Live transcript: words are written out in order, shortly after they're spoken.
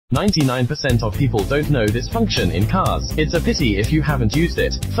99% of people don't know this function in cars. It's a pity if you haven't used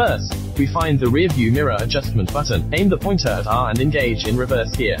it. First, we find the rearview mirror adjustment button. Aim the pointer at R and engage in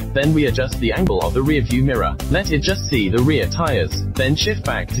reverse gear. Then we adjust the angle of the rearview mirror. Let it just see the rear tires. Then shift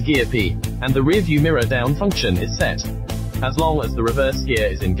back to gear P, and the rearview mirror down function is set. As long as the reverse gear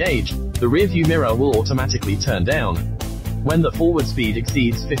is engaged, the rearview mirror will automatically turn down. When the forward speed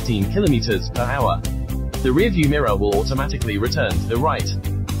exceeds 15 km per hour, the rearview mirror will automatically return to the right.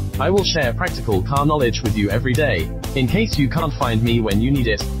 I will share practical car knowledge with you every day. In case you can't find me when you need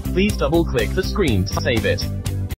it, please double-click the screen to save it.